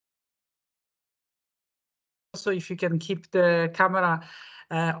also if you can keep the camera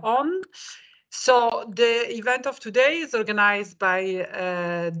on. So the event of today is organized by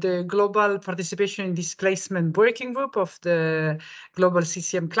the Global Participation in Displacement Working Group of the Global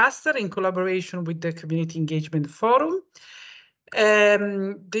CCM Cluster in collaboration with the Community Engagement Forum.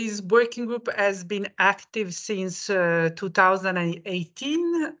 This working group has been active since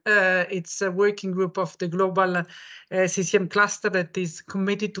 2018. It's a working group of the Global CCM Cluster that is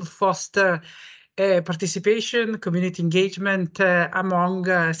committed to foster participation, community engagement among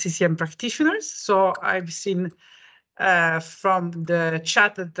CCM practitioners. So I've seen from the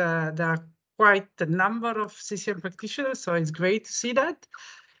chat that there are quite a number of CCM practitioners, so it's great to see that.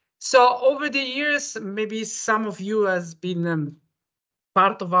 So over the years, maybe some of you has been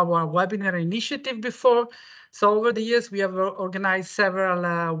part of our webinar initiative before. So over the years, we have organized several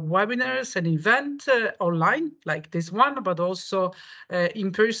webinars and events online, like this one, but also in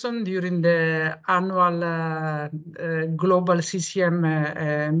person during the annual global CCM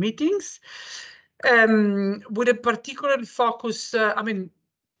meetings, with a particular focus,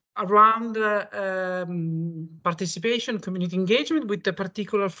 around participation, community engagement, with a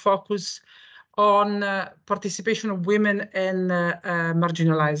particular focus on participation of women and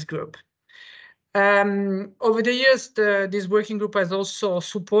marginalized group. Over the years, this working group has also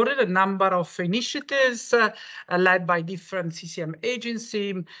supported a number of initiatives led by different CCM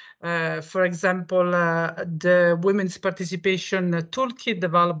agencies. For example, the Women's Participation Toolkit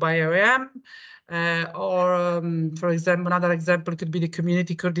developed by REM, for example, another example could be the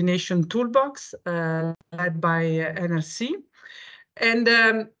Community Coordination Toolbox led by NRC. And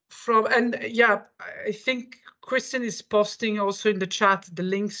I think Kristen is posting also in the chat the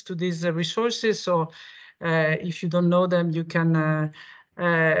links to these resources. So if you don't know them, you can have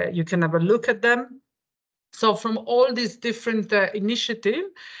a look at them. So from all these different initiatives,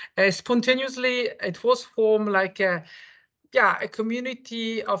 spontaneously it was formed like a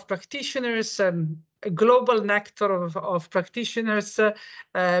community of practitioners, a global network of practitioners,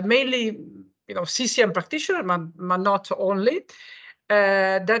 mainly CCM practitioners, but not only. You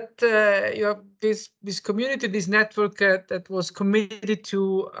have this community, this network that was committed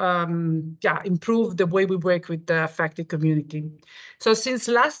to improve the way we work with the affected community. So since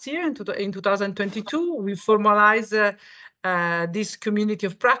last year, in 2022, we formalized this community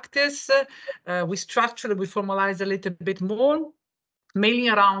of practice. We formalized a little bit more, mainly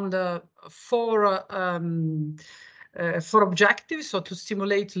around four objectives. So to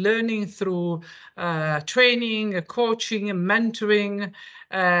stimulate learning through training, coaching, mentoring,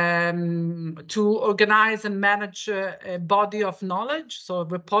 to organize and manage a body of knowledge, so a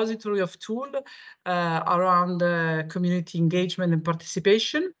repository of tools around community engagement and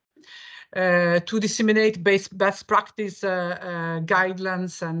participation. To disseminate best practice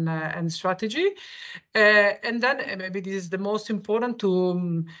guidelines and strategy, and then maybe this is the most important,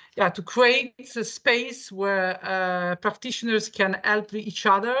 to create a space where practitioners can help each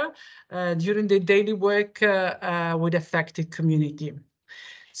other during the daily work with affected community.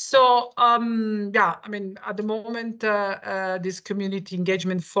 So at the moment, this community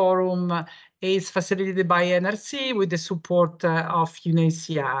engagement forum is facilitated by NRC with the support of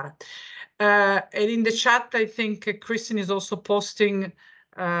UNHCR. And in the chat, I think Kristen is also posting,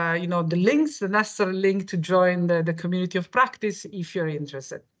 the links, the necessary link to join the community of practice if you're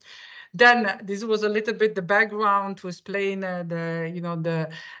interested. Then this was a little bit the background to explain the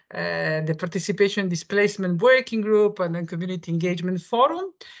participation displacement working group and then community engagement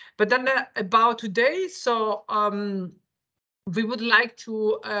forum. But then about today, so we would like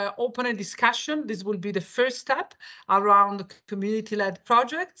to open a discussion. This will be the first step around community-led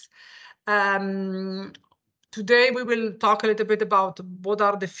projects. Today, we will talk a little bit about what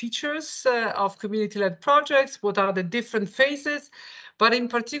are the features of community-led projects, what are the different phases, but in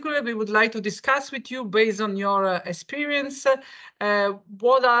particular, we would like to discuss with you, based on your experience,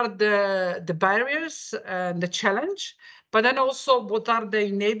 what are the barriers and the challenge, but then also what are the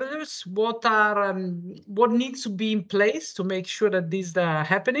enablers, what needs to be in place to make sure that these are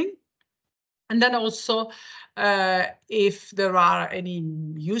happening. And then also, if there are any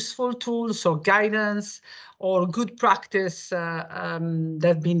useful tools or guidance or good practice that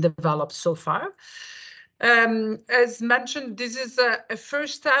have been developed so far. As mentioned, this is a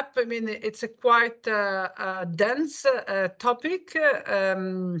first step. I mean, it's a quite dense topic,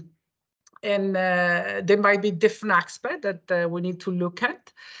 and there might be different aspects that we need to look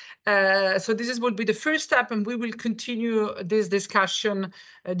at. So this will be the first step, and we will continue this discussion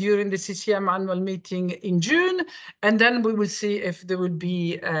during the CCM annual meeting in June, and then we will see if there will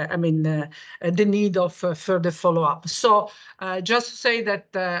be, the need of further follow-up. So just to say that,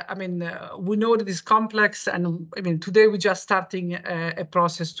 we know that it's complex, and today we're just starting a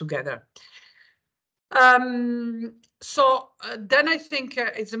process together. Then I think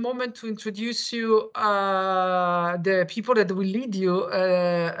it's a moment to introduce you the people that will lead you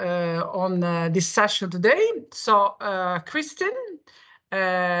on this session today. So Kristin,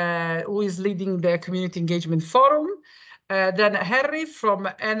 who is leading the Community Engagement Forum. Then Harry from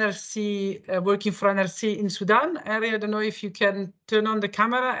NRC, working for NRC in Sudan. Harry, I don't know if you can turn on the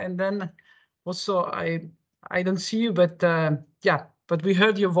camera, and then also I don't see you, but yeah, but we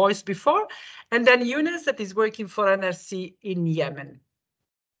heard your voice before. And then Yunus, that is working for NRC in Yemen.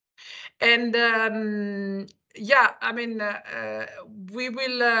 And we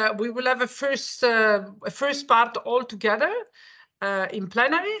will have a first part all together in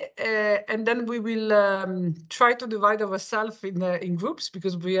plenary, and then we will try to divide ourselves in groups,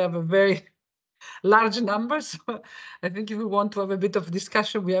 because we have a very large number. So I think if we want to have a bit of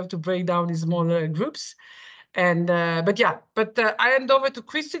discussion, we have to break down in smaller groups. And but I hand over to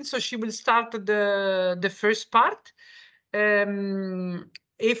Kristin, so she will start the first part.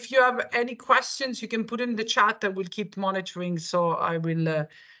 If you have any questions, you can put in the chat. I will keep monitoring. So I will,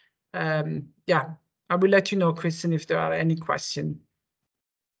 I will let you know, Kristin, if there are any questions.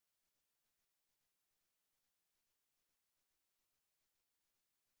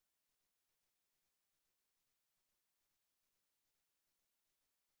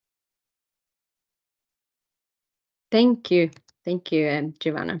 Thank you,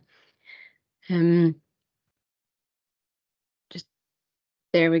 Giovanna. Just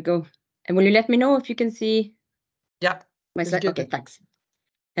there we go. And will you let me know if you can see? Yeah, my slide. Okay, thanks.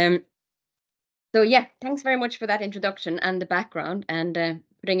 So yeah, thanks very much for that introduction and the background, and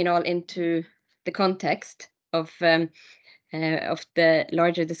putting it all into the context of the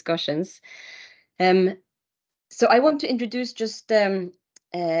larger discussions. So I want to introduce just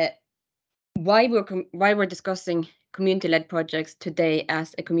why we're discussing community-led projects today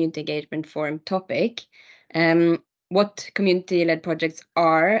as a community engagement forum topic, what community-led projects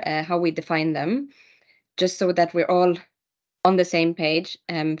are, how we define them, just so that we're all on the same page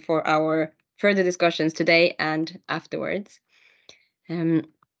for our further discussions today and afterwards. So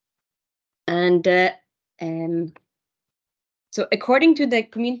according to the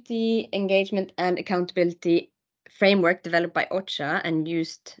Community Engagement and Accountability Framework developed by OCHA and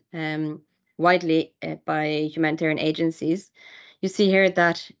used widely by humanitarian agencies, you see here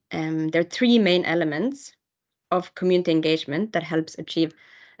that there are three main elements of community engagement that helps achieve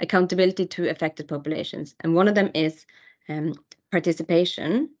accountability to affected populations. And one of them is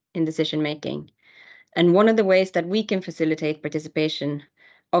participation in decision-making. And one of the ways that we can facilitate participation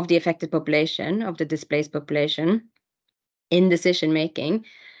of the affected population, of the displaced population, in decision-making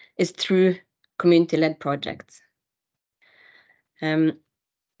is through community-led projects.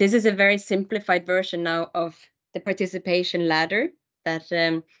 This is a very simplified version now of the participation ladder that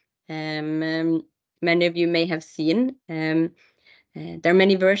many of you may have seen. There are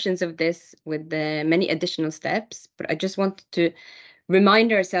many versions of this with many additional steps, but I just wanted to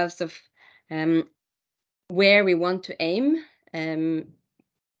remind ourselves of where we want to aim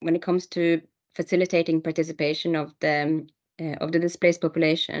when it comes to facilitating participation of the displaced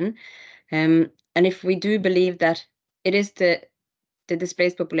population. And if we do believe that it is the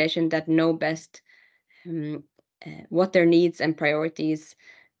displaced population that know best what their needs and priorities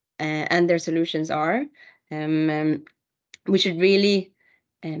and their solutions are, we should really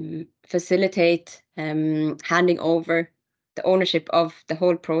facilitate handing over the ownership of the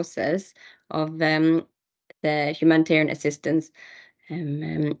whole process of the humanitarian assistance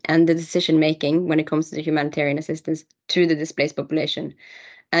and the decision-making when it comes to the humanitarian assistance to the displaced population.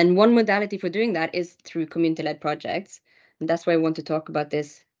 And one modality for doing that is through community-led projects. And that's why I want to talk about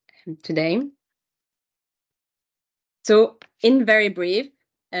this today. So in very brief,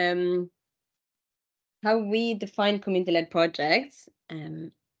 how we define community-led projects,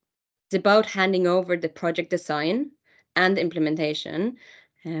 it's about handing over the project design and implementation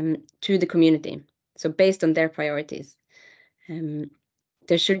to the community. So based on their priorities.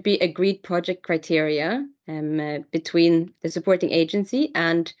 There should be agreed project criteria between the supporting agency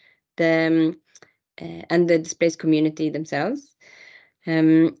and the displaced community themselves,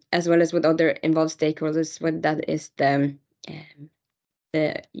 as well as with other involved stakeholders, whether that is the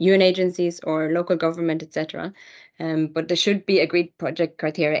UN agencies or local government, etc. But there should be agreed project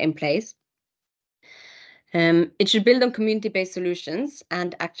criteria in place. It should build on community-based solutions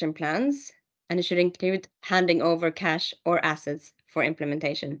and action plans, and it should include handing over cash or assets for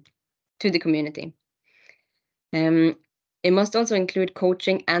implementation to the community. It must also include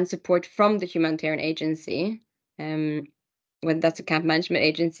coaching and support from the humanitarian agency, whether that's a camp management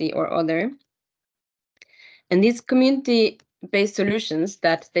agency or other. And these community-based solutions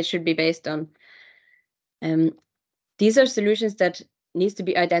that they should be based on, these are solutions that needs to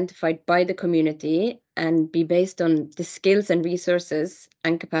be identified by the community and be based on the skills and resources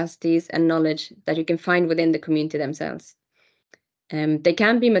and capacities and knowledge that you can find within the community themselves. They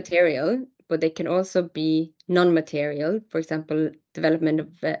can be material, but they can also be non-material, for example, development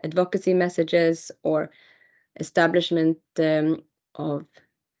of advocacy messages or establishment of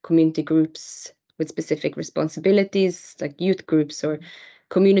community groups with specific responsibilities, like youth groups or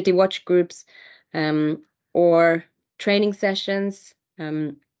community watch groups, or training sessions.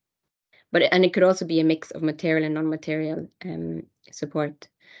 And it could also be a mix of material and non-material support.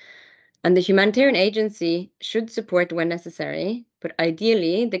 And the humanitarian agency should support when necessary, but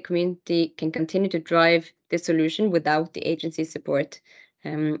ideally the community can continue to drive the solution without the agency support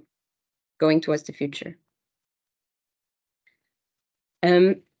going towards the future.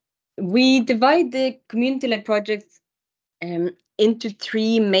 We divide the community-led projects into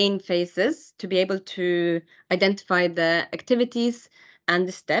 3 main phases to be able to identify the activities and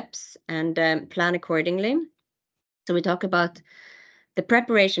the steps and plan accordingly. So we talk about the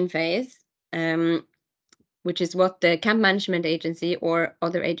preparation phase, which is what the camp management agency or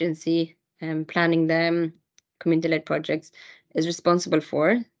other agency planning the community-led projects is responsible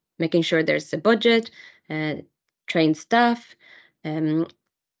for, making sure there's a budget, trained staff, and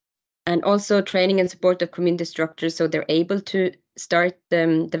also training and support of community structures so they're able to start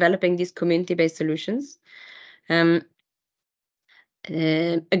developing these community-based solutions.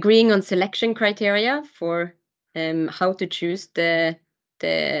 Agreeing on selection criteria for how to choose the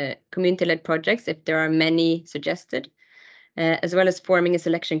community-led projects if there are many suggested, as well as forming a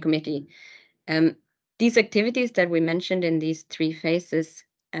selection committee. These activities that we mentioned in these 3 phases,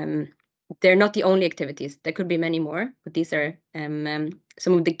 they're not the only activities. There could be many more, but these are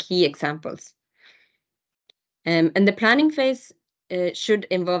some of the key examples. And the planning phase should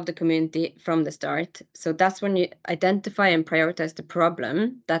involve the community from the start. So that's when you identify and prioritize the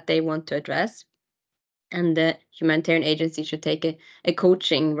problem that they want to address. And the humanitarian agency should take a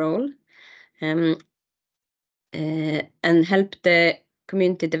coaching role and help the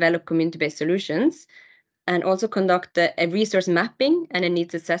community develop community-based solutions, and also conduct a resource mapping and a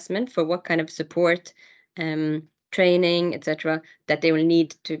needs assessment for what kind of support, training, etc., that they will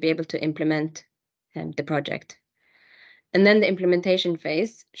need to be able to implement the project. And then the implementation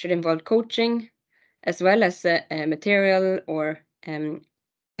phase should involve coaching as well as material or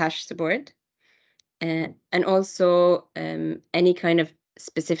cash support, and also any kind of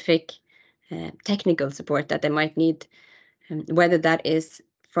specific technical support that they might need, whether that is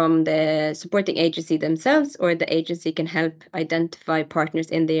from the supporting agency themselves or the agency can help identify partners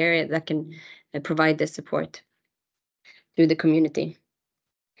in the area that can provide the support to the community.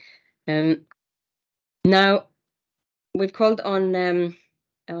 Now, we've called on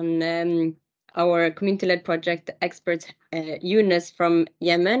our community-led project experts, Yunus from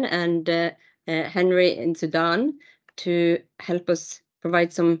Yemen and Henry in Sudan, to help us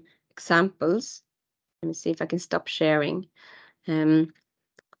provide some examples. Let me see if I can stop sharing.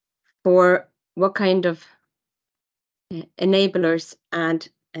 For what kind of enablers and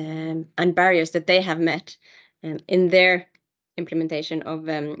barriers that they have met in their implementation of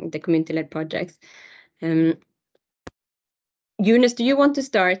the community-led projects. Yunus, do you want to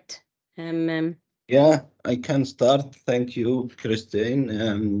start? Yeah, I can start. Thank you,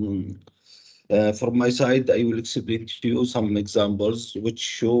 Christine. From my side, I will explain to you some examples which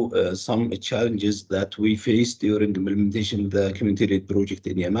show some challenges that we face during the implementation of the community-led project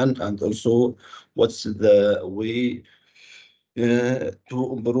in Yemen, and also what's the way to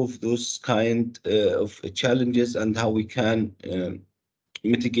improve those kind of challenges and how we can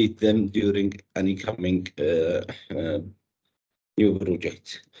mitigate them during any coming new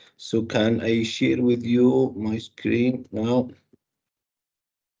project. So can I share with you my screen now?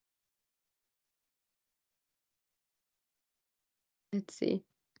 Let's see.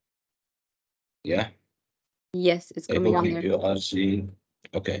 Yeah. Yes, it's coming on there. You are seeing.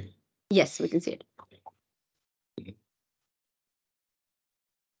 Okay. Yes, we can see it. Okay.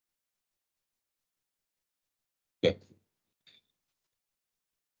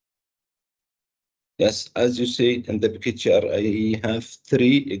 Yes, as you see in the picture, I have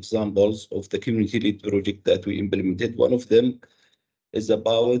 3 examples of the community-led project that we implemented. One of them is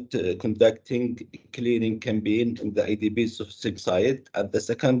about conducting cleaning campaign in the IDP site, and the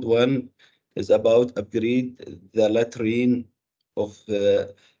second one is about upgrade the latrine of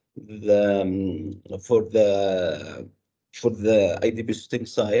for the IDP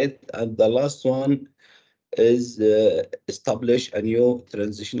site, and the last one is establish a new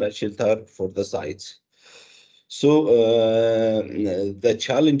transitional shelter for the sites. So the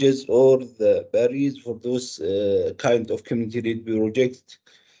challenges or the barriers for those kind of community-led projects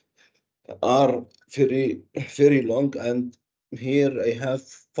are very long, and here I have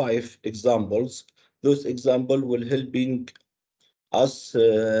 5 examples. Those examples will helping us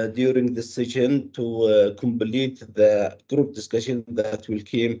during the session to complete the group discussion that will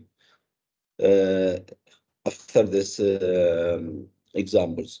came after this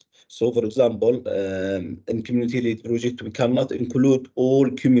examples. So, for example, in community-led project, we cannot include all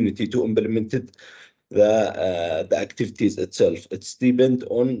community to implement it, the activities itself. It's depend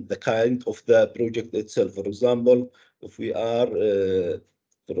on the kind of the project itself. For example, if we are,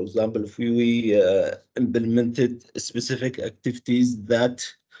 if we implemented specific activities that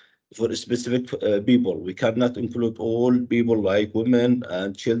for specific people, we cannot include all people like women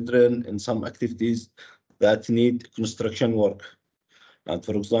and children in some activities that need construction work. And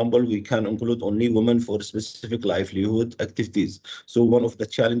for example, we can include only women for specific livelihood activities. So one of the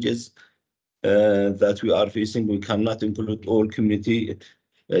challenges that we are facing, we cannot include all community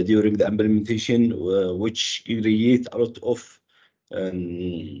during the implementation, which create a lot of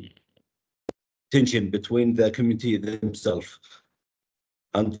tension between the community themselves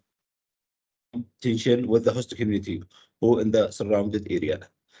and tension with the host community or in the surrounded area.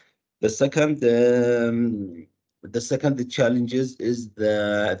 The second challenges is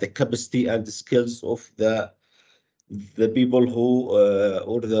the capacity and the skills of the people who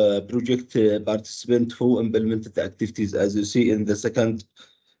or the project participant who implemented the activities. As you see in the second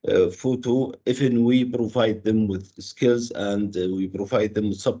photo, even we provide them with skills and we provide them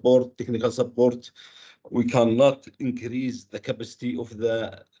with support, technical support, we cannot increase the capacity of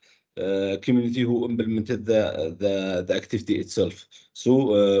the community who implemented the activity itself.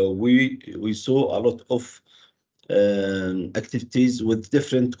 So we saw a lot of activities with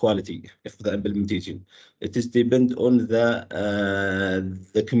different quality of the implementation. It is depend on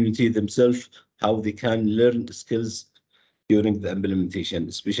the community themselves, how they can learn skills during the implementation,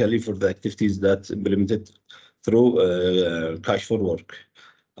 especially for the activities that implemented through cash for work.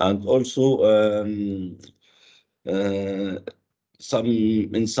 And also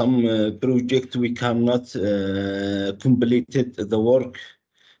in some project we cannot complete the work,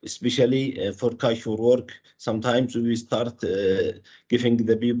 especially for cash for work. Sometimes we start giving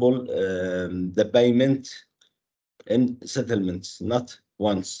the people the payment in settlements, not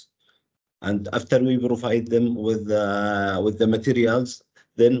once. And after we provide them with the materials,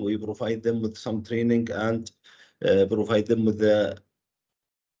 then we provide them with some training and provide them with a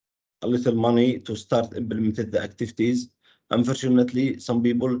little money to start implementing the activities. Unfortunately, some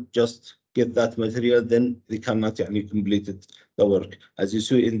people just get that material, then they cannot complete the work. As you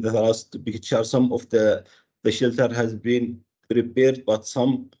see in the last picture, some of the shelter has been prepared, but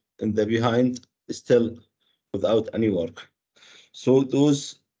some in the behind is still without any work. So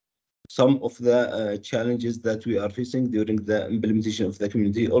those some of the challenges that we are facing during the implementation of the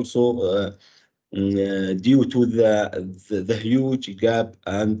community. Also due to the huge gap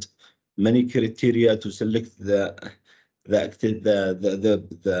and many criteria to select the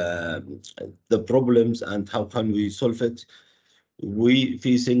problems and how can we solve it. We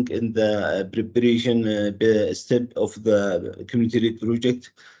facing in the preparation step of the community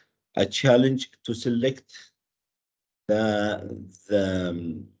project a challenge to select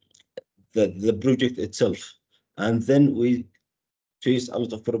the project itself, and then we face a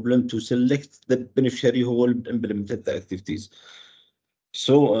lot of problem to select the beneficiary who will implement the activities.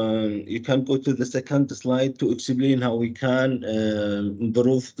 So you can go to the second slide to explain how we can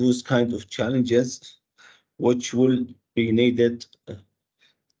improve those kind of challenges which will be needed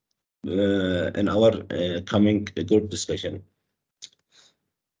in our coming group discussion.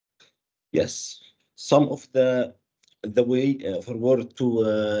 Yes, some of the way forward to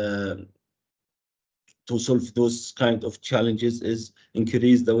solve those kind of challenges is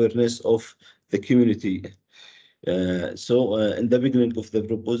increase the awareness of the community. So in the beginning of the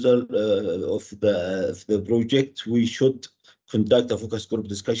proposal of the project, we should conduct a focus group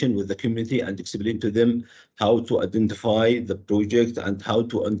discussion with the community and explain to them how to identify the project and how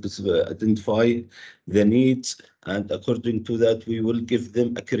to identify the needs. And according to that, we will give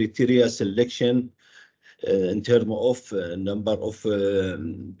them a criteria selection in terms of number of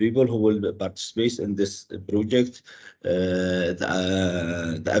people who will participate in this project,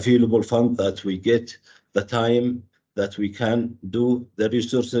 the available fund that we get, the time that we can do, the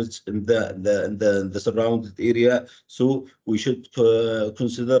resources in the surrounded area. So we should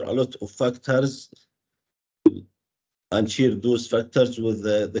consider a lot of factors and share those factors with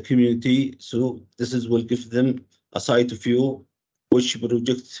the community. So this is will give them a sight of view which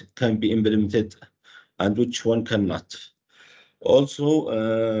project can be implemented and which one cannot. Also,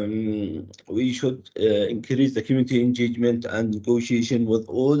 we should increase the community engagement and negotiation with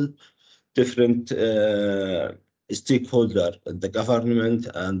all different stakeholders, the government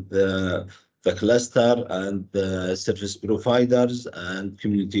and the cluster and the service providers and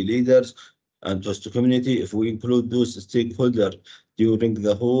community leaders and host community. If we include those stakeholders during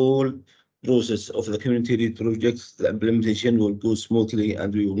the whole process of the community lead projects, the implementation will go smoothly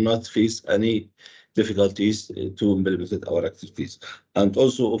and we will not face any difficulties to implement our activities. And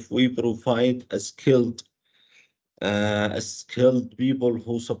also, if we provide a skilled people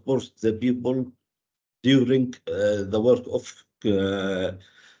who support the people during the work of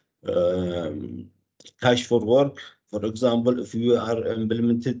cash for work. For example, if you are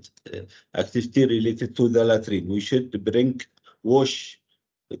implemented activity related to the latrine, we should bring wash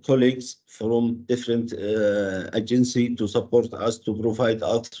colleagues from different agency to support us, to provide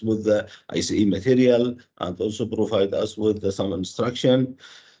us with the ICE material and also provide us with some instruction,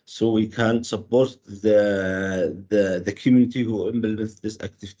 so we can support the community who implements this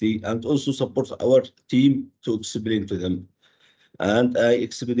activity and also support our team to explain to them. And I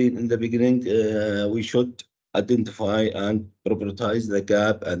explained in the beginning, we should identify and prioritize the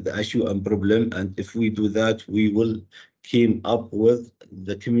gap and the issue and problem. And if we do that, we will came up with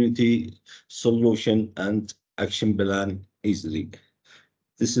the community solution and action plan easily.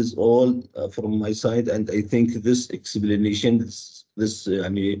 This is all from my side, and I think this explanation, this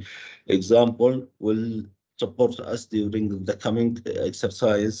example will support us during the coming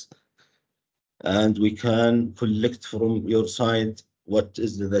exercise, and we can collect from your side what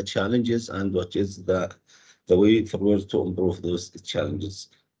is the challenges and what is the way forward to improve those challenges.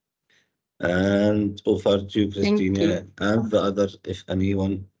 And over to Christina and the other, if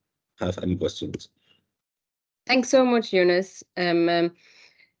anyone have any questions. Thanks so much, Yunus.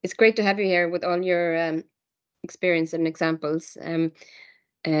 It's great to have you here with all your experience and examples. I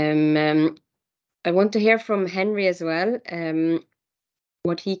want to hear from Henry as well,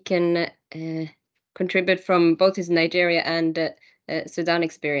 what he can contribute from both his Nigeria and Sudan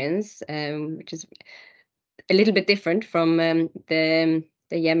experience, which is a little bit different from the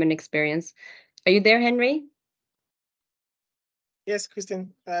Yemen experience. Are you there, Henry? Yes,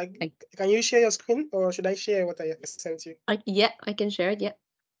 Christine. Can you share your screen, or should I share what I sent you? Yeah, I can share it. Yeah,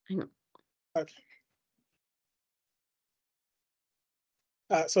 hang on. Okay.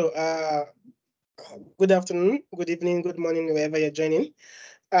 Good afternoon, good evening, good morning, wherever you're joining.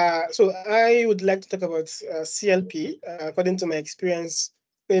 So I would like to talk about CLP, according to my experience,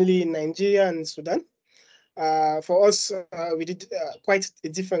 mainly in Nigeria and Sudan. For us, we did quite a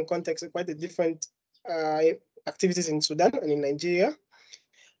different context, quite a different activities in Sudan and in Nigeria.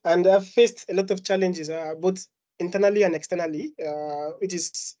 And I've faced a lot of challenges, both internally and externally, which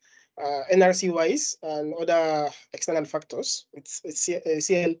is NRC-wise and other external factors. It's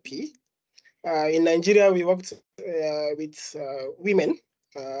CLP. In Nigeria, we worked with women.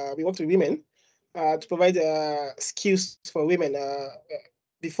 We worked with women to provide skills for women.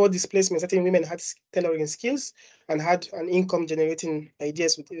 Before displacement, certain women had tailoring skills and had an income-generating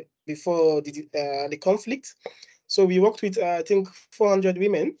ideas before the conflict. So we worked with, I think, 400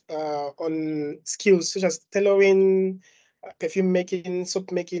 women on skills such as tailoring, perfume making,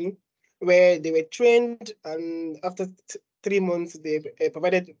 soap making, where they were trained, and after 3 months, they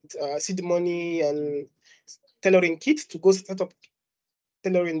provided seed money and tailoring kits to go set up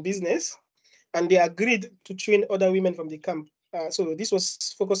tailoring business, and they agreed to train other women from the camp. So this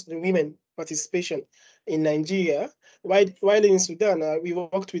was focused on women participation in Nigeria. While in Sudan, we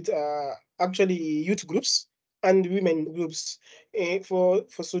worked with actually youth groups and women groups. For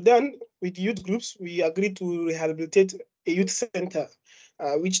Sudan, with youth groups, we agreed to rehabilitate a youth center,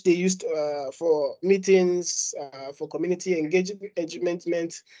 which they used for meetings, for community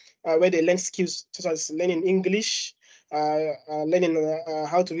engagement, where they learn skills such as learning English, learning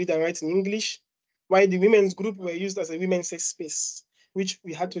how to read and write in English, while the women's group were used as a women's safe space, which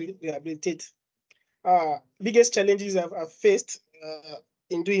we had to rehabilitate. Biggest challenges I've faced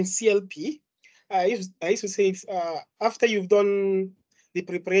in doing CLP, I used to say it's after you've done the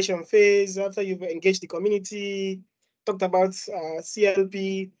preparation phase, after you've engaged the community, talked about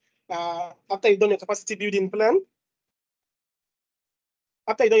CLP, After you've done your capacity building plan,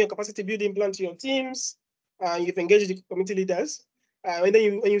 to your teams, you've engaged the community leaders, and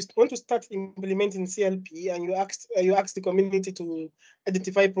then when you want to start implementing CLP, and you ask the community to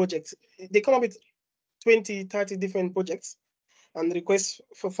identify projects, they come up with 20, 30 different projects and request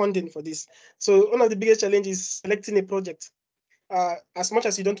for funding for this. So one of the biggest challenges is selecting a project. As much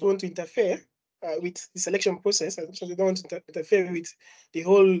as you don't want to interfere with the selection process, as much as you don't want to interfere with the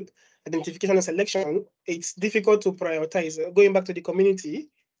whole identification and selection, it's difficult to prioritize. Going back to the community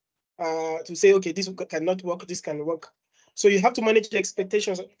to say, okay, this cannot work, this can work. So you have to manage the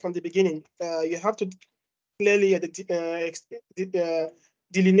expectations from the beginning. You have to clearly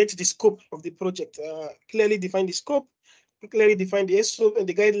delineate the scope of the project, clearly define the scope, clearly define the SOP and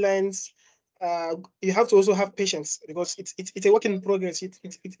the guidelines. You have to also have patience because it's a work in progress. It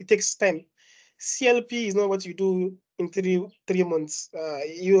takes time. CLP is not what you do in three months.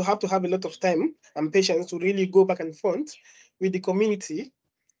 You have to have a lot of time and patience to really go back and forth with the community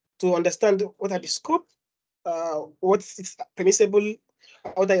to understand what are the scope, what is permissible,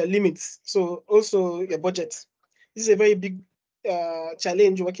 what are your limits. So also your budget. This is a very big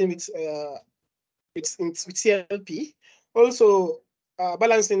challenge working with CLP. Also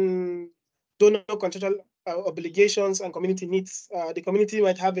balancing donor contractual obligations and community needs. The community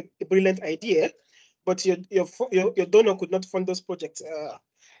might have a brilliant idea, but your donor could not fund those projects.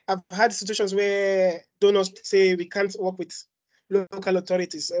 I've had situations where donors say we can't work with local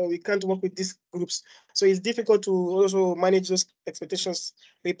authorities, we can't work with these groups. So it's difficult to also manage those expectations,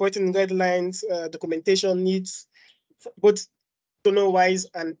 reporting guidelines, documentation needs, both donor-wise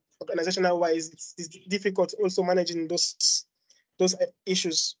and organizational-wise. It's difficult also managing those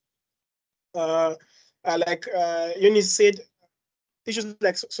issues. Like Eunice said, issues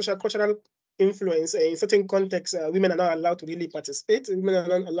like social cultural influence. In certain contexts, women are not allowed to really participate. Women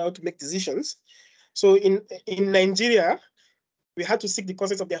are not allowed to make decisions. So in Nigeria, we had to seek the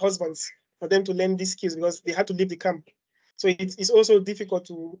consent of their husbands for them to learn these skills because they had to leave the camp. So it's also difficult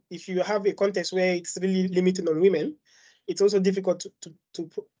to, if you have a context where it's really limited on women, it's also difficult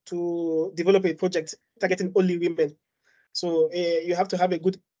to develop a project targeting only women. So you have to have a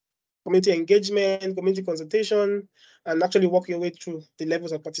good community engagement, community consultation, and actually work your way through the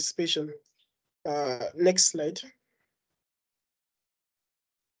levels of participation. Next slide.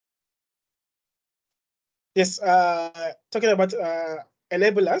 Yes, talking about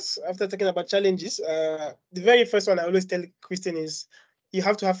enablers, after talking about challenges, the very first one I always tell Christine is you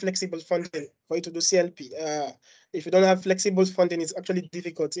have to have flexible funding for you to do CLP. If you don't have flexible funding, it's actually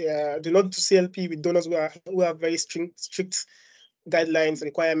difficult. Do not do CLP with donors who have very strict guidelines,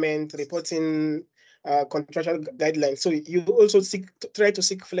 requirements, reporting, contractual guidelines. So you also try to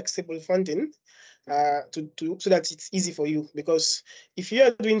seek flexible funding so that it's easy for you. Because if you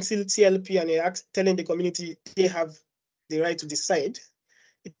are doing CLP and you're telling the community they have the right to decide,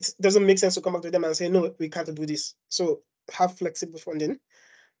 it doesn't make sense to come back to them and say, no, we can't do this. So have flexible funding.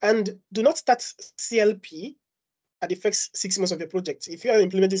 And do not start CLP at the first 6 months of your project. If you are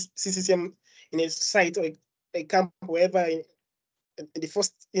implementing CCCM in a site or a camp, wherever in the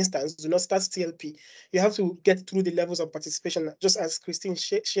first instance, do not start CLP. You have to get through the levels of participation, just as Christine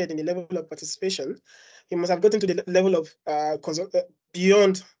shared in the level of participation. You must have gotten to the level of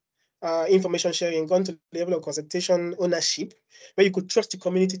beyond information sharing, gone to the level of consultation ownership, where you could trust the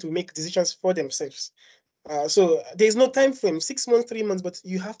community to make decisions for themselves. So there's no time frame, 6 months, 3 months, but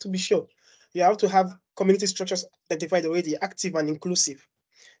you have to be sure. You have to have community structures identified already, active and inclusive.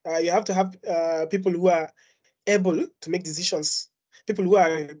 You have to have people who are able to make decisions, people who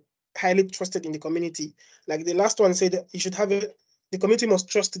are highly trusted in the community. Like the last one said, you should have the community must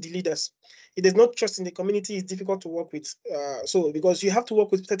trust the leaders. If there's no trust in the community, it's difficult to work with. So because you have to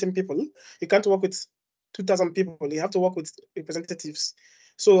work with certain people, you can't work with 2,000 people. You have to work with representatives.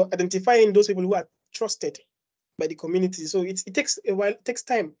 So identifying those people who are trusted by the community. So it takes a while, it takes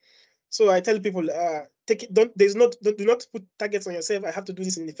time. So I tell people, do not put targets on yourself. I have to do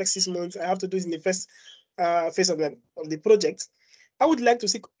this in the first 6 months. I have to do this in the first phase of the project. I would like to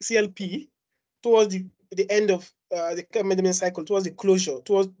see CLP towards the end of the management cycle, towards the closure,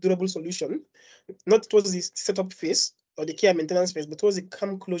 towards durable solution, not towards the setup phase or the care maintenance phase, but towards the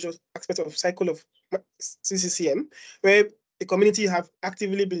CAM closure aspect of cycle of CCCM, where the community have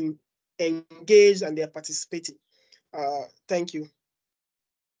actively been engaged and they are participating. Thank you.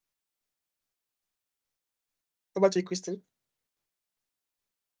 How about you, Kristen?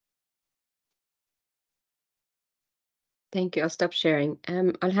 Thank you. I'll stop sharing.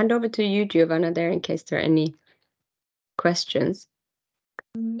 I'll hand over to you, Giovanna, there in case there are any questions.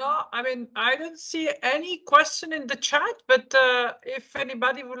 No, I mean, I don't see any question in the chat, but if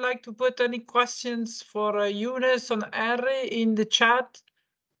anybody would like to put any questions for Yunus on Henry in the chat,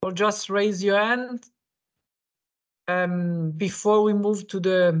 or just raise your hand before we move to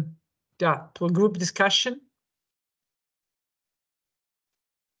the to a group discussion.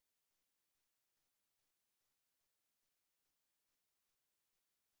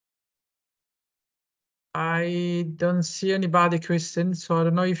 I don't see anybody, Kristen, so I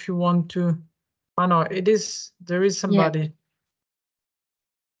don't know if you want to. Oh no, there is somebody.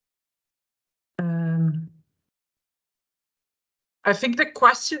 I think the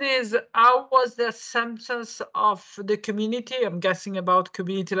question is, how was the acceptance of the community? I'm guessing about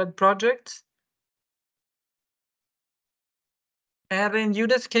community-led projects. Erin,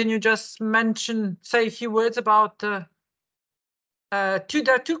 Judith, can you just say a few words about there are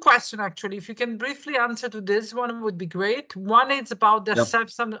two questions actually. If you can briefly answer to this one, would be great. One is about the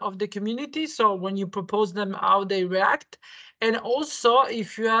acceptance of the community. So when you propose them, how they react, and also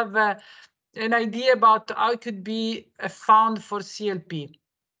if you have an idea about how it could be a fund for CLP.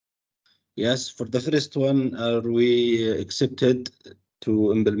 Yes, for the first one, are we accepted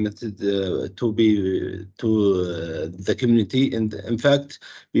to implement it to the community? And in fact,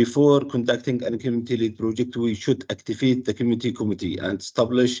 before conducting a community-led project, we should activate the community committee and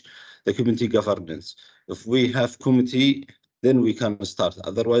establish the community governance. If we have committee, then we can start.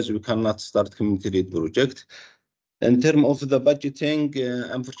 Otherwise, we cannot start community-led project. In terms of the budgeting,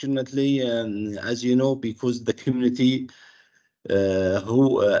 unfortunately, as you know, because the community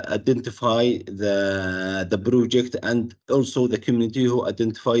who identify the project, and also the community who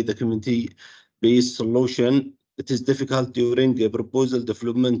identify the community-based solution, it is difficult during the proposal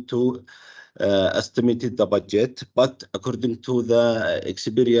development to estimate the budget. But according to the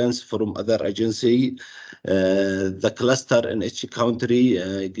experience from other agency, the cluster in each country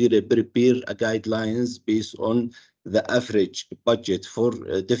prepare guidelines based on the average budget for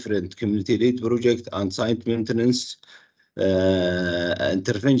different community-led project and site maintenance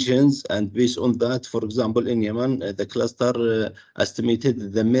interventions, and based on that, for example, in Yemen, the cluster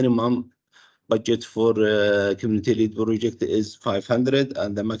estimated the minimum budget for community-led project is 500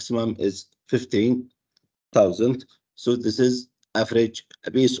 and the maximum is 15,000. So this is average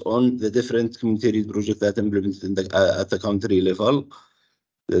based on the different community-led project that implemented in at the country level.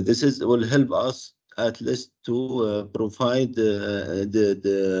 This will help us at least to provide the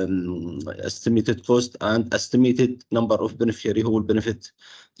estimated cost and estimated number of beneficiaries who will benefit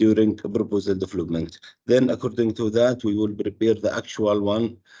during proposal development. Then according to that, we will prepare the actual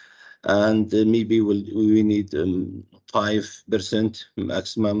one, and maybe we need 5%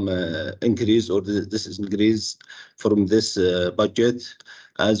 maximum increase, or this is increase from this budget.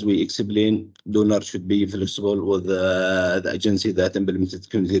 As we explain, donor should be flexible with the agency that implemented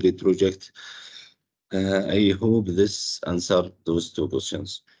community-led project. I hope this answered those two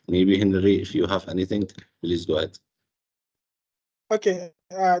questions. Maybe Henry, if you have anything, please go ahead. Okay,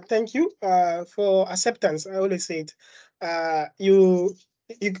 thank you for acceptance. I always say it.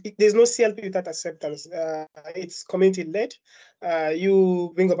 There's no CLP without acceptance. It's community-led.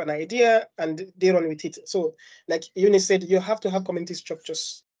 You bring up an idea and they run with it. So, like Eunice said, you have to have community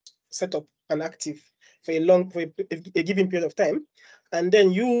structures set up and active for a given period of time, and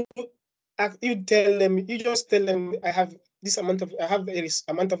then you just tell them, I have this amount of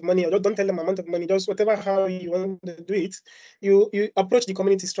money, or don't tell them amount of money, just whatever, how you want to do it. You approach the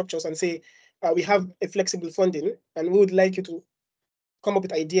community structures and say, we have a flexible funding and we would like you to come up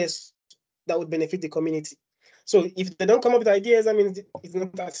with ideas that would benefit the community. So if they don't come up with ideas, I mean, it's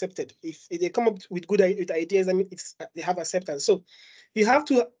not accepted. If they come up with good ideas, I mean, they have acceptance. So you have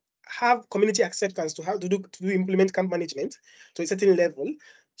to have community acceptance to implement camp management to a certain level.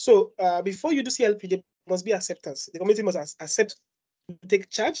 So before you do CLP, there must be acceptance. The community must accept to take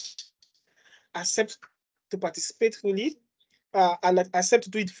charge, accept to participate fully, and accept to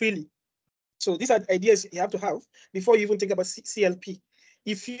do it freely. So these are ideas you have to have before you even think about CLP.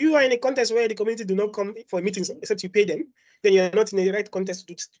 If you are in a context where the community do not come for meetings except you pay them, then you're not in the right context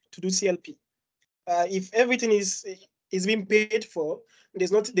to do CLP. If everything is being paid for,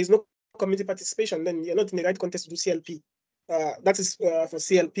 there's no community participation, then you're not in the right context to do CLP. That is for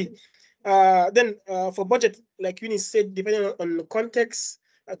CLP. Then for budget, like Eunice said, depending on context,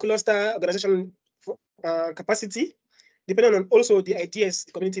 cluster, organization capacity, depending on also the ideas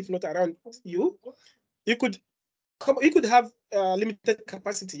the community float around you, you could have limited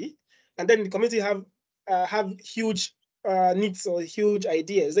capacity, and then the community have huge needs or huge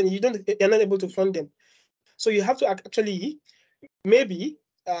ideas, then you're not able to fund them. So you have to actually maybe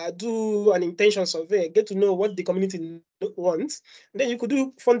do an intention survey, get to know what the community wants. Then you could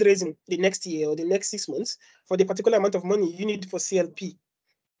do fundraising the next year or the next 6 months for the particular amount of money you need for CLP.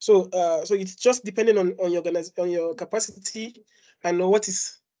 So, so it's just depending on your capacity and what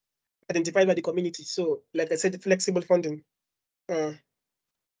is identified by the community. So, like I said, flexible funding.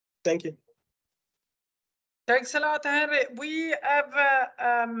 Thank you. Thanks a lot, Henry. We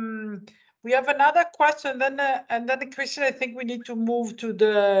have another question, and then Christian, I think we need to move to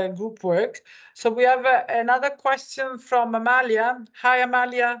the group work. So we have another question from Amalia. Hi,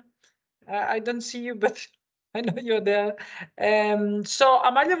 Amalia. I don't see you, but I know you're there. So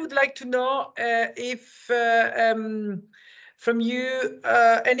Amalia would like to know if from you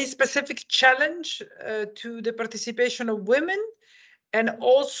any specific challenge to the participation of women, and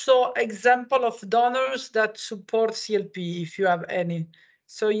also example of donors that support CLP, if you have any.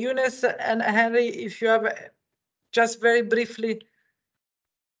 So Eunice and Henry, if you have just very briefly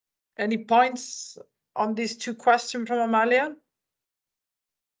any points on these two questions from Amalia.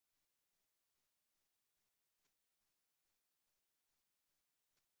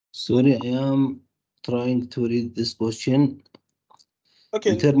 Sorry, I am trying to read this question.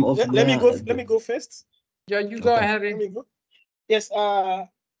 Okay, in terms of let me go first. Yeah, you go, Okay. Henry. Let me go. Yes,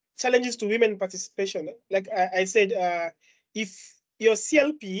 challenges to women participation. Like I said, if your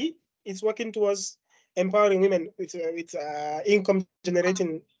CLP is working towards empowering women with income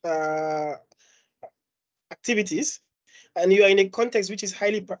generating activities, and you are in a context which is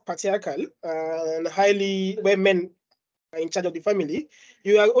highly patriarchal and highly where men are in charge of the family,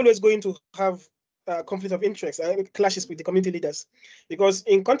 you are always going to have conflict of interest and clashes with the community leaders, because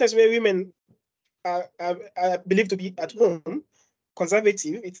in contexts where women are believed to be at home,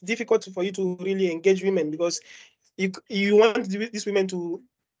 conservative, it's difficult for you to really engage women, because you want these women to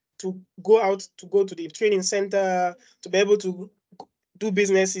go out, to go to the training center, to be able to do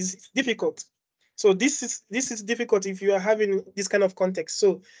business is difficult. So this is difficult if you are having this kind of context.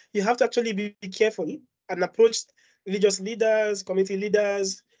 So you have to actually be careful and approach religious leaders, community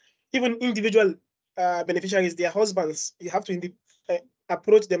leaders, even individual beneficiaries, their husbands. You have to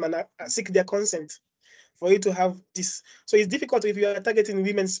approach them and seek their consent for you to have this. So it's difficult if you are targeting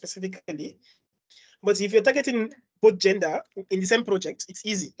women specifically. But if you're targeting both gender in the same project, it's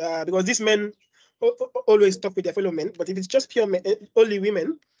easy because these men always talk with their fellow men. But if it's just pure men, only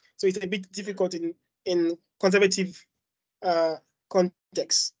women, so it's a bit difficult in conservative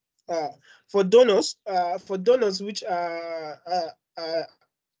context. For donors which are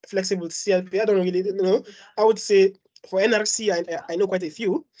flexible CLP, I don't really know. I would say for NRC, I know quite a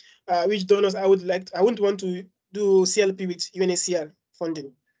few. Which donors I wouldn't want to do CLP with UNHCR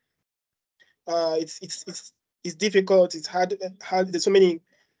funding. It's difficult. It's hard. There's so many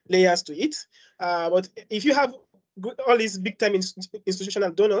layers to it. But if you have all these big time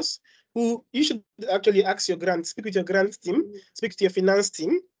institutional donors, who you should actually ask your grant, speak with your grant team, speak to your finance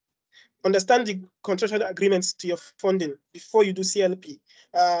team, understand the contractual agreements to your funding before you do CLP.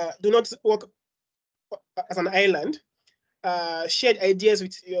 Do not work as an island. Share ideas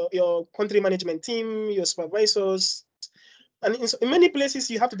with your country management team, your supervisors, and in many places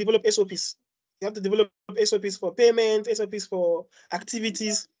you have to develop SOPs. You have to develop SOPs for payment, SOPs for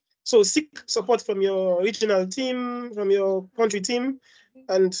activities. So seek support from your regional team, from your country team,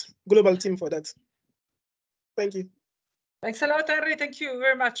 and global team for that. Thank you. Thanks a lot, Henry. Thank you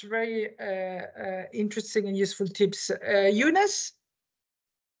very much. Very interesting and useful tips. Eunice?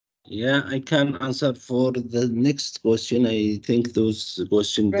 Yeah, I can answer for the next question. I think those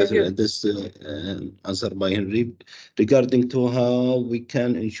questions answered by Henry regarding to how we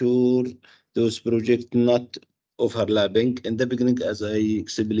can ensure those projects not overlapping. In the beginning, as I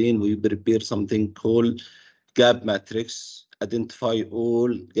explained, we prepare something called gap matrix, identify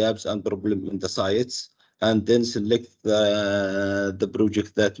all gaps and problems in the sites, and then select the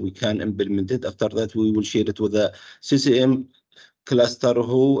project that we can implement it. After that, we will share it with the CCM cluster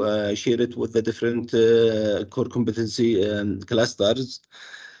who share it with the different core competency clusters,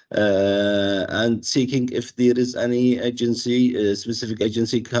 and seeking if there is any agency, specific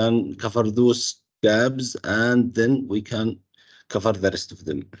agency can cover those gaps, and then we can cover the rest of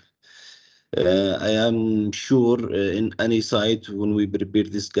them. I am sure in any site when we prepare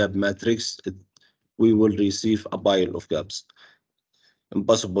this gap matrix, we will receive a pile of gaps.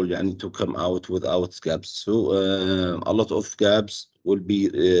 Impossible to come out without gaps. So a lot of gaps will be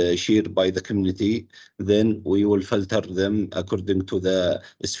shared by the community. Then we will filter them according to the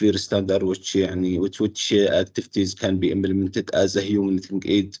sphere standard, which activities can be implemented as a humanitarian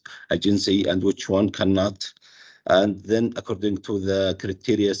aid agency and which one cannot. And then according to the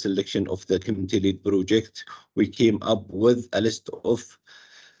criteria selection of the community lead project, we came up with a list of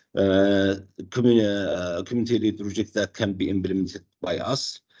community-led project that can be implemented by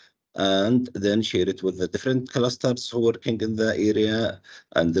us, and then share it with the different clusters who are working in the area,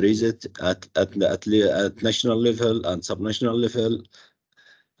 and raise it at national level and subnational level.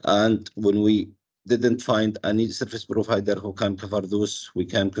 And when we didn't find any service provider who can cover those, we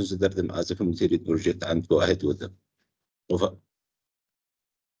can consider them as a community-led project and go ahead with them. Over.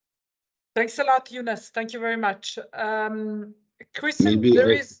 Thanks a lot, Yunus. Thank you very much. Kristen, Maybe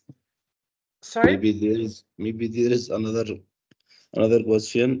there is. Sorry. Maybe there is another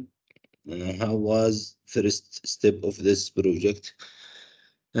question. How was first step of this project?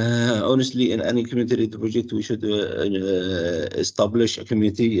 Honestly, in any community-led project, we should establish a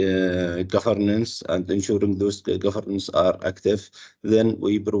community governance and ensuring those governance are active. Then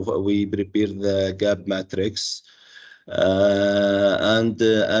we prepare the gap matrix. And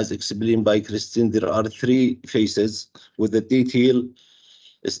as explained by Christine, there are 3 phases with the detail,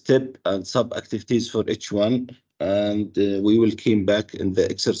 step and sub-activities for each one. And we will come back in the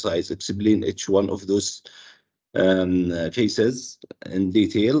exercise, explain each one of those phases in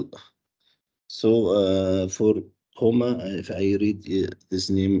detail. So for Homa, if I read this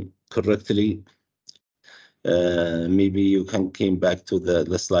name correctly, maybe you can come back to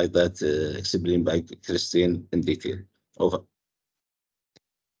the slide that explained by Christine in detail. Over.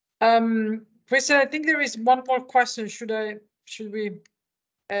 Kristen, I think there is one more question. Should we?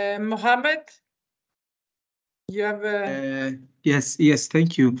 Mohammed, you have Yes,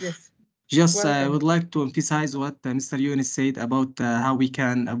 thank you. Yes. Just I would like to emphasize what Mr. Yunus said about how we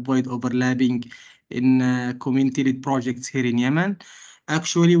can avoid overlapping in community-led projects here in Yemen.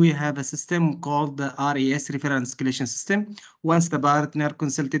 Actually, we have a system called the RES, Reference Escalation System. Once the partner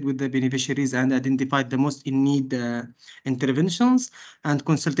consulted with the beneficiaries and identified the most in need interventions and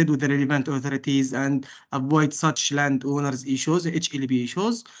consulted with the relevant authorities and avoid such landowners issues, HLB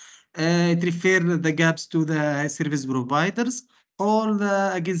issues, it refer the gaps to the service providers, all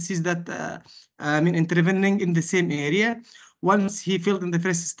the agencies that intervening in the same area. Once he failed in the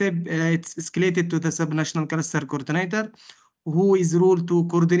first step, it's escalated to the subnational cluster coordinator, who is ruled to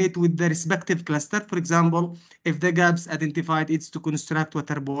coordinate with the respective cluster. For example, if the gaps identified, it's to construct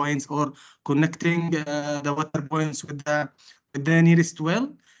water points or connecting the water points with the nearest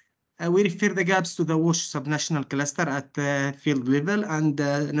well. We refer the gaps to the WASH subnational cluster at the field level and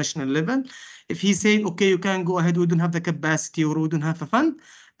national level. If he said, okay, you can go ahead, we don't have the capacity or we don't have a fund,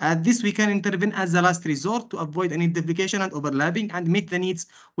 this we can intervene as a last resort to avoid any duplication and overlapping and meet the needs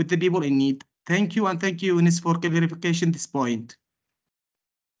with the people in need. Thank you, and thank you, Yunus, for clarification at this point.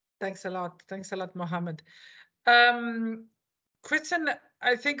 Thanks a lot. Thanks a lot, Mohammed. Kristen,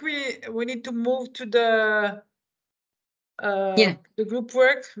 I think we need to move to the group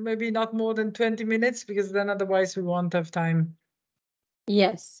work, maybe not more than 20 minutes, because then otherwise we won't have time.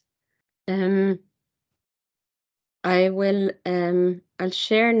 Yes. I will I'll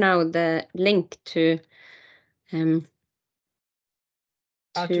share now the link to let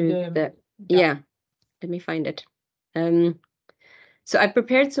me find it. So I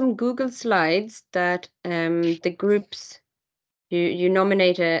prepared some Google slides that the groups, you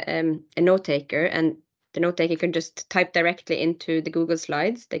nominate a note taker, and the note taker can just type directly into the Google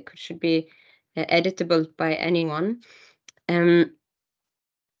slides. They should be editable by anyone. And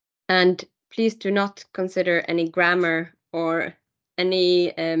please do not consider any grammar or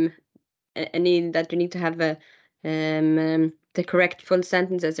any that you need to have the correct full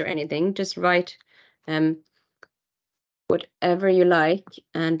sentences or anything. Just write whatever you like,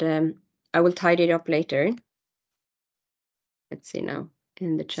 and I will tidy it up later. Let's see now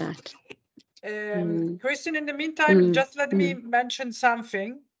in the chat. Kristen, in the meantime, just let me mention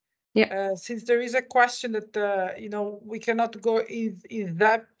something. Yeah. Since there is a question that we cannot go in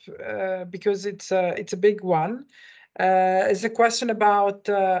depth because it's a big one. It's a question about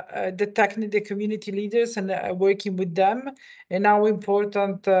detecting the community leaders and working with them, and how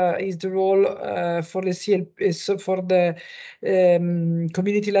important is the role for the CLP, for the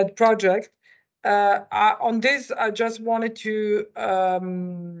community-led project. On this, I just wanted to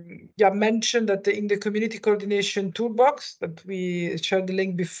mention that in the community coordination toolbox that we shared the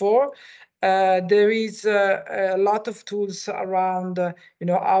link before, there is a lot of tools around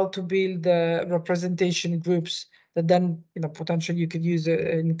how to build representation groups that then potentially you could use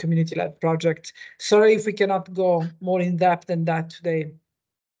in community-led projects. Sorry if we cannot go more in depth than that today.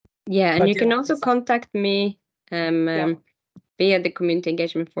 Yeah, and you can also contact me via the community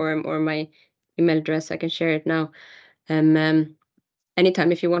engagement forum or my email address. I can share it now.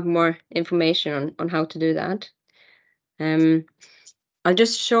 Anytime if you want more information on how to do that. I'll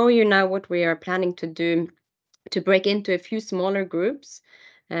just show you now what we are planning to do to break into a few smaller groups.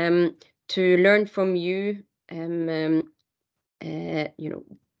 to learn from you, you know,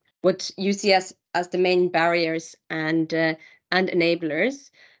 what you see as the main barriers and enablers.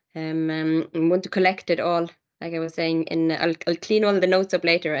 We want to collect it all, like I was saying. I'll clean all the notes up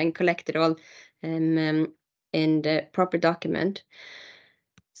later and collect it all in the proper document.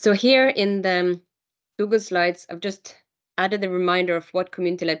 So here in the Google Slides, I've just added a reminder of what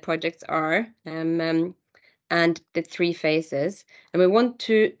community-led projects are and the 3 phases. And we want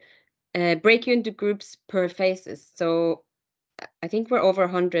to break you into groups per phases. So I think we're over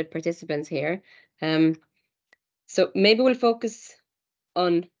 100 participants here. So maybe we'll focus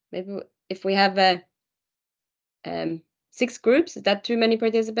on, maybe if we have 6 groups, is that too many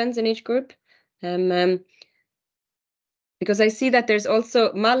participants in each group? Because I see that there's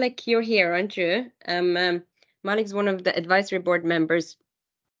also Malik, you're here, aren't you? Malik's one of the advisory board members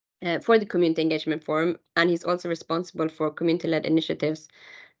for the Community Engagement Forum, and he's also responsible for community-led initiatives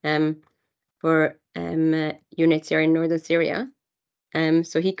for units here in Northern Syria.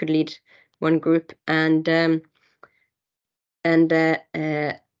 So he could lead one group. And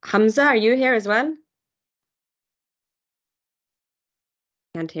Hamza, are you here as well?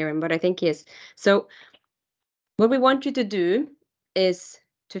 Can't hear him, but I think he is. So what we want you to do is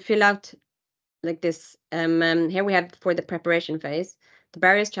to fill out like this. Here we have for the preparation phase, the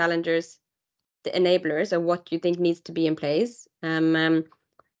barriers, challenges, the enablers, and what you think needs to be in place, and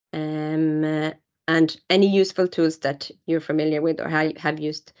any useful tools that you're familiar with or have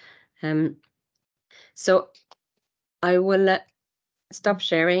used. So I will stop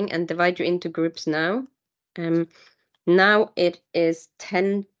sharing and divide you into groups now. Now it is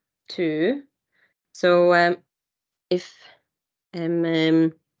 10:02. So if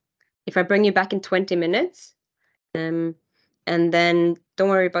I bring you back in 20 minutes, and then don't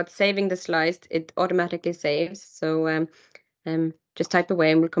worry about saving the slides, it automatically saves. So just type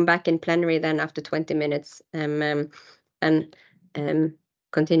away and we'll come back in plenary then after 20 minutes and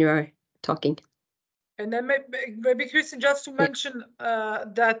continue our talking. And then maybe Christian, just to mention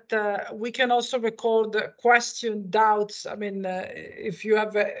that we can also record question, doubts. I mean, if you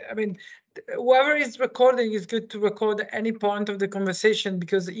have, I mean, whoever is recording is good to record any point of the conversation,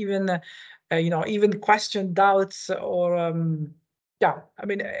 because even, you know, even question, doubts, or yeah, I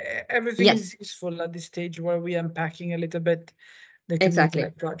mean, everything is useful at this stage where we are unpacking a little bit the community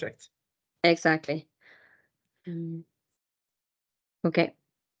project. Exactly. Okay,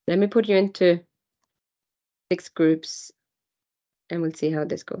 let me put you into 6 groups and we'll see how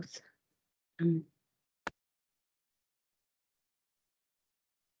this goes.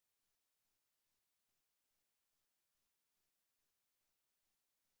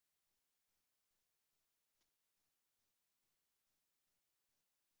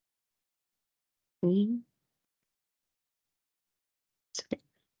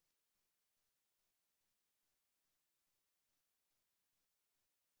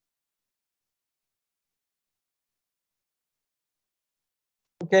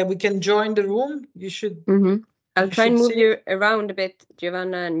 Okay, we can join the room. You should. I'll try and move you around a bit,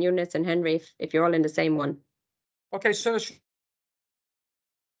 Giovanna and Eunice and Henry, if you're all in the same one. Okay, so.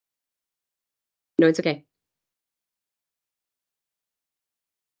 No, it's okay.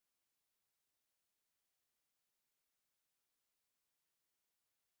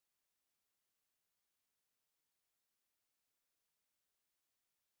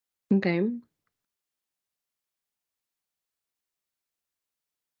 Okay.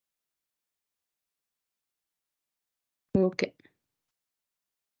 Okay.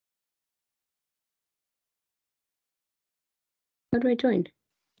 How do I join?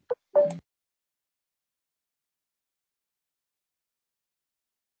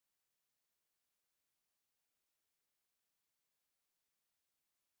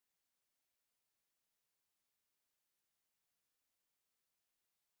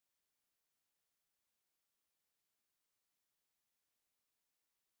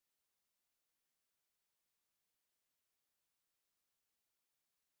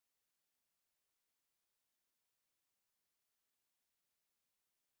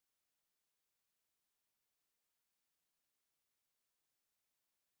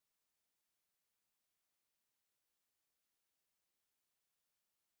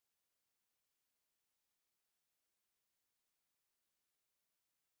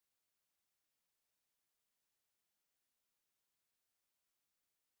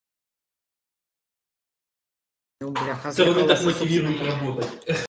 Целыми так мотивируют работать.